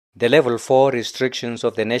The Level 4 restrictions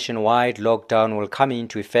of the nationwide lockdown will come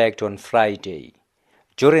into effect on Friday.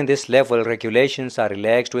 During this level, regulations are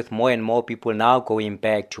relaxed with more and more people now going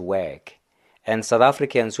back to work. And South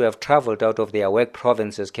Africans who have travelled out of their work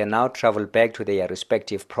provinces can now travel back to their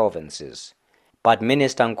respective provinces. But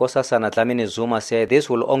Minister Nkosazana Dlamini-Zuma said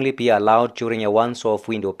this will only be allowed during a once-off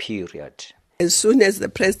window period. As soon as the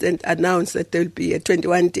president announced that there will be a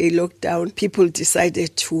 21-day lockdown, people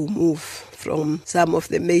decided to move from some of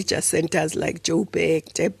the major centers like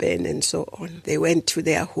Joburg, Durban, and so on. They went to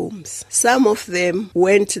their homes. Some of them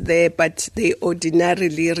went there, but they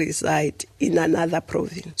ordinarily reside in another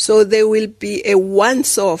province. So there will be a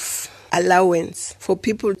once-off allowance for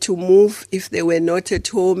people to move if they were not at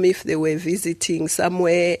home, if they were visiting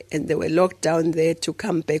somewhere and they were locked down there, to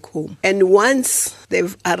come back home. And once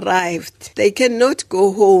they've arrived, they cannot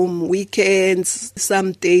go home weekends,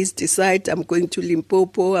 some days decide I'm going to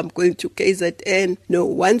Limpopo, I'm going to KZN. No,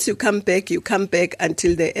 once you come back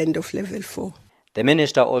until the end of Level 4. The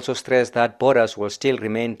minister also stressed that borders will still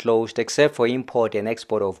remain closed except for import and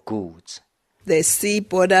export of goods. The sea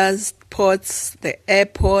borders, ports, the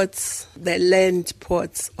airports, the land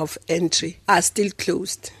ports of entry are still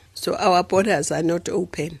closed. So our borders are not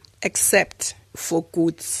open except for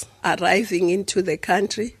goods arriving into the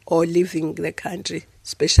country or leaving the country,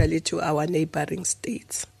 especially to our neighboring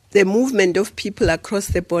states. The movement of people across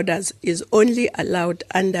the borders is only allowed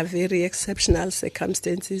under very exceptional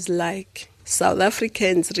circumstances, like South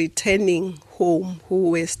Africans returning home who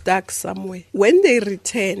were stuck somewhere. When they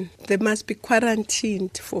return, they must be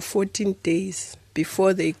quarantined for 14 days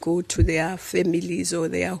before they go to their families or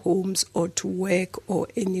their homes or to work or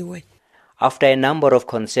anywhere. After a number of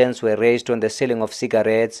concerns were raised on the selling of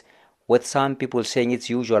cigarettes, with some people saying its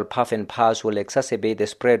usual puff and pass will exacerbate the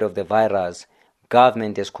spread of the virus,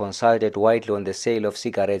 government has consulted widely on the sale of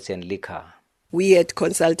cigarettes and liquor. We had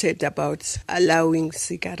consulted about allowing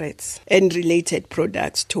cigarettes and related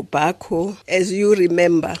products, tobacco. As you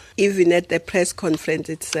remember, even at the press conference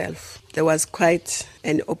itself, there was quite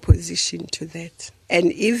an opposition to that.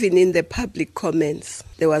 And even in the public comments,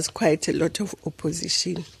 there was quite a lot of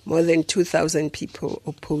opposition. More than 2,000 people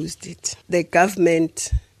opposed it. The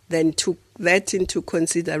government then took that into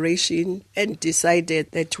consideration and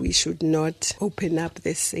decided that we should not open up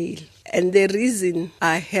the sale. And the reason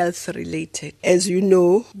are health related. As you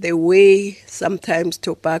know, the way sometimes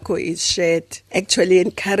tobacco is shared actually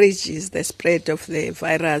encourages the spread of the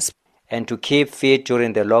virus. And to keep fit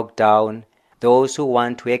during the lockdown, those who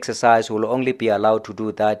want to exercise will only be allowed to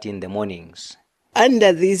do that in the mornings.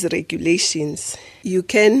 Under these regulations, you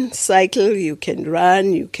can cycle, you can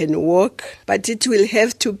run, you can walk, but it will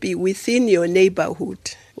have to be within your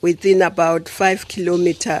neighborhood, within about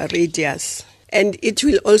 5-kilometer radius. And it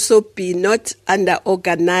will also be not under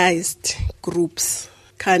organized groups.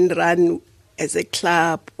 Can't run as a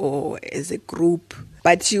club or as a group.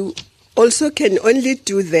 But you also can only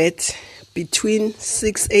do that between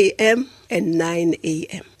 6 a.m. and 9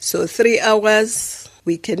 a.m. So 3 hours.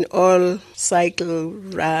 We can all cycle,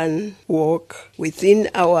 run, walk within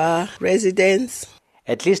our residence.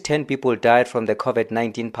 At least 10 people died from the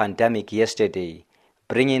COVID-19 pandemic yesterday,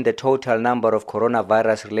 bringing the total number of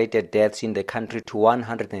coronavirus-related deaths in the country to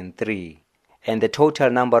 103. And the total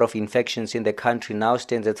number of infections in the country now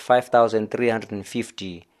stands at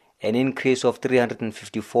 5,350, an increase of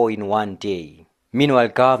 354 in one day. Meanwhile,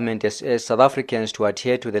 government has urged South Africans to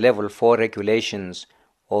adhere to the Level 4 regulations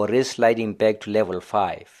or risk sliding back to Level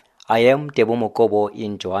 5. I am Tebo Mokobo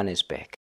in Johannesburg.